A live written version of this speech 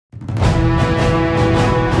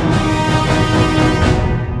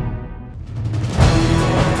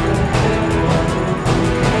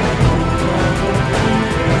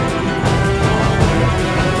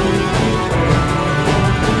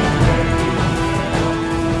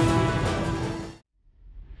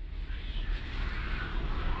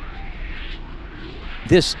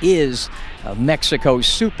this is Mexico's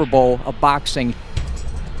Super Bowl of boxing.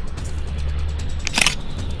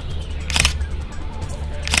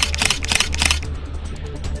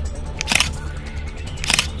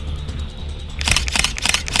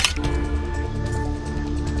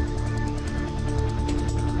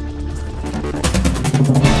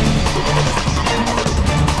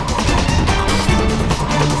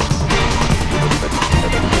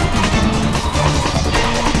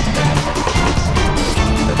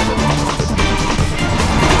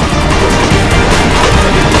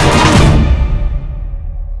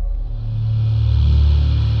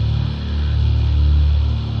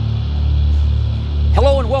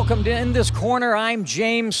 Welcome to In This Corner. I'm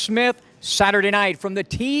James Smith. Saturday night from the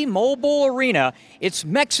T-Mobile Arena, it's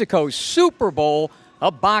Mexico's Super Bowl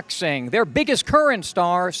of boxing. Their biggest current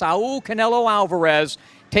star, Saul Canelo Alvarez,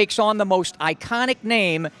 takes on the most iconic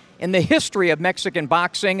name in the history of Mexican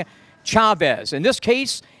boxing, Chavez. In this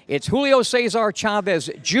case, it's Julio Cesar Chavez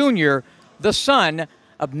Jr., the son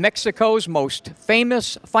of Mexico's most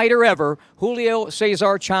famous fighter ever, Julio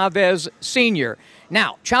Cesar Chavez Sr.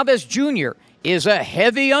 Now, Chavez Jr. is a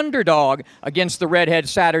heavy underdog against the redhead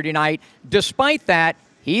Saturday night. Despite that,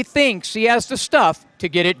 he thinks he has the stuff to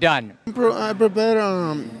get it done. I prepared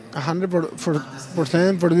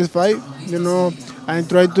 100% for this fight. You know, I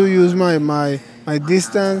try to use my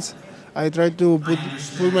distance. I try to put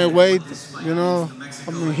my weight, you know,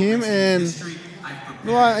 on him, and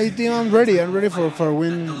no, I think I'm ready. I'm ready for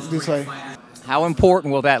win this fight. How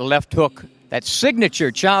important will that left hook, that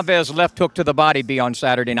signature Chavez left hook to the body, be on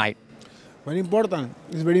Saturday night? Very important.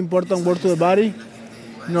 It's very important. Work to the body,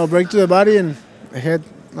 you know, break to the body and head,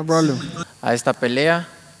 no problem. A esta pelea,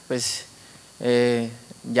 pues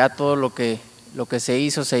ya todo lo que se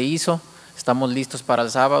hizo. Estamos listos para el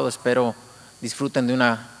sábado. Espero disfruten de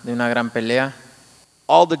una gran pelea.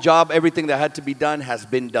 All the job, everything that had to be done has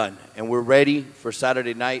been done, and we're ready for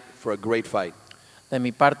Saturday night for a great fight. De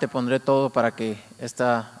mi parte pondré todo para que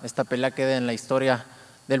esta pelea quede en la historia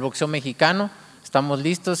del boxeo mexicano. Estamos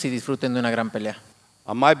listos y disfruten de una gran pelea.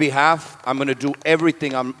 On my behalf, I'm going to do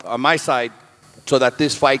everything on my side so that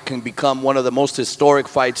this fight can become one of the most historic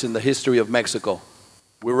fights in the history of Mexico.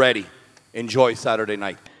 We're ready. Enjoy Saturday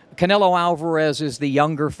night. Canelo Alvarez is the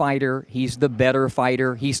younger fighter. He's the better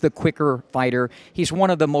fighter. He's the quicker fighter. He's one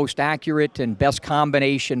of the most accurate and best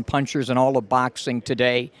combination punchers in all of boxing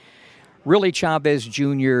today. Really, Chavez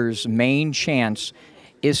Jr.'s main chance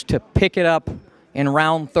is to pick it up in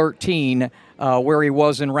round 13 where he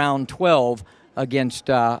was in round 12 against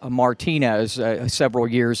Martinez several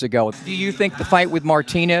years ago. Do you think the fight with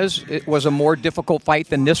Martinez was a more difficult fight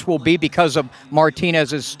than this will be because of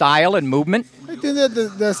Martinez's style and movement? I think that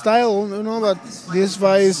the style, you know, but this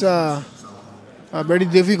fight is very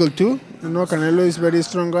difficult too. You know, Canelo is a very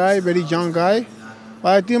strong guy, very young guy.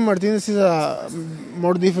 But I think Martinez is a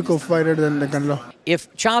more difficult fighter than Canelo.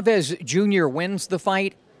 If Chavez Jr. wins the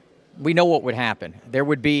fight, we know what would happen. There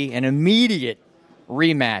would be an immediate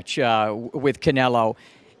rematch with Canelo.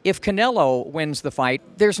 If Canelo wins the fight,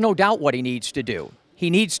 there's no doubt what he needs to do. He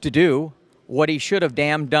needs to do what he should have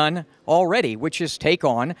damn done already, which is take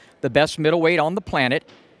on the best middleweight on the planet,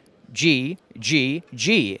 Gennady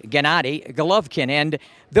Golovkin. And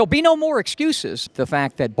there'll be no more excuses. The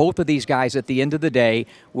fact that both of these guys at the end of the day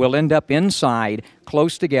will end up inside,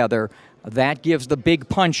 close together, that gives the big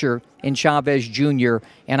puncher in Chavez Jr.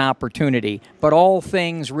 an opportunity. But all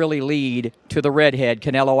things really lead to the redhead,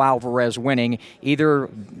 Canelo Alvarez, winning either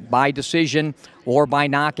by decision or by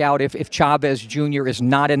knockout if Chavez Jr. is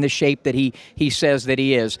not in the shape that he says that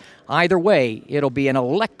he is. Either way, it'll be an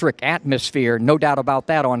electric atmosphere, no doubt about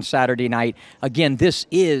that, on Saturday night. Again, this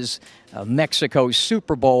is Mexico's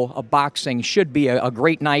Super Bowl of boxing. Should be a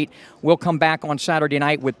great night. We'll come back on Saturday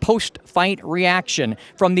night with post-fight reaction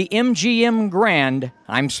from the MGM Grand.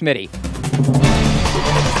 I'm Smitty.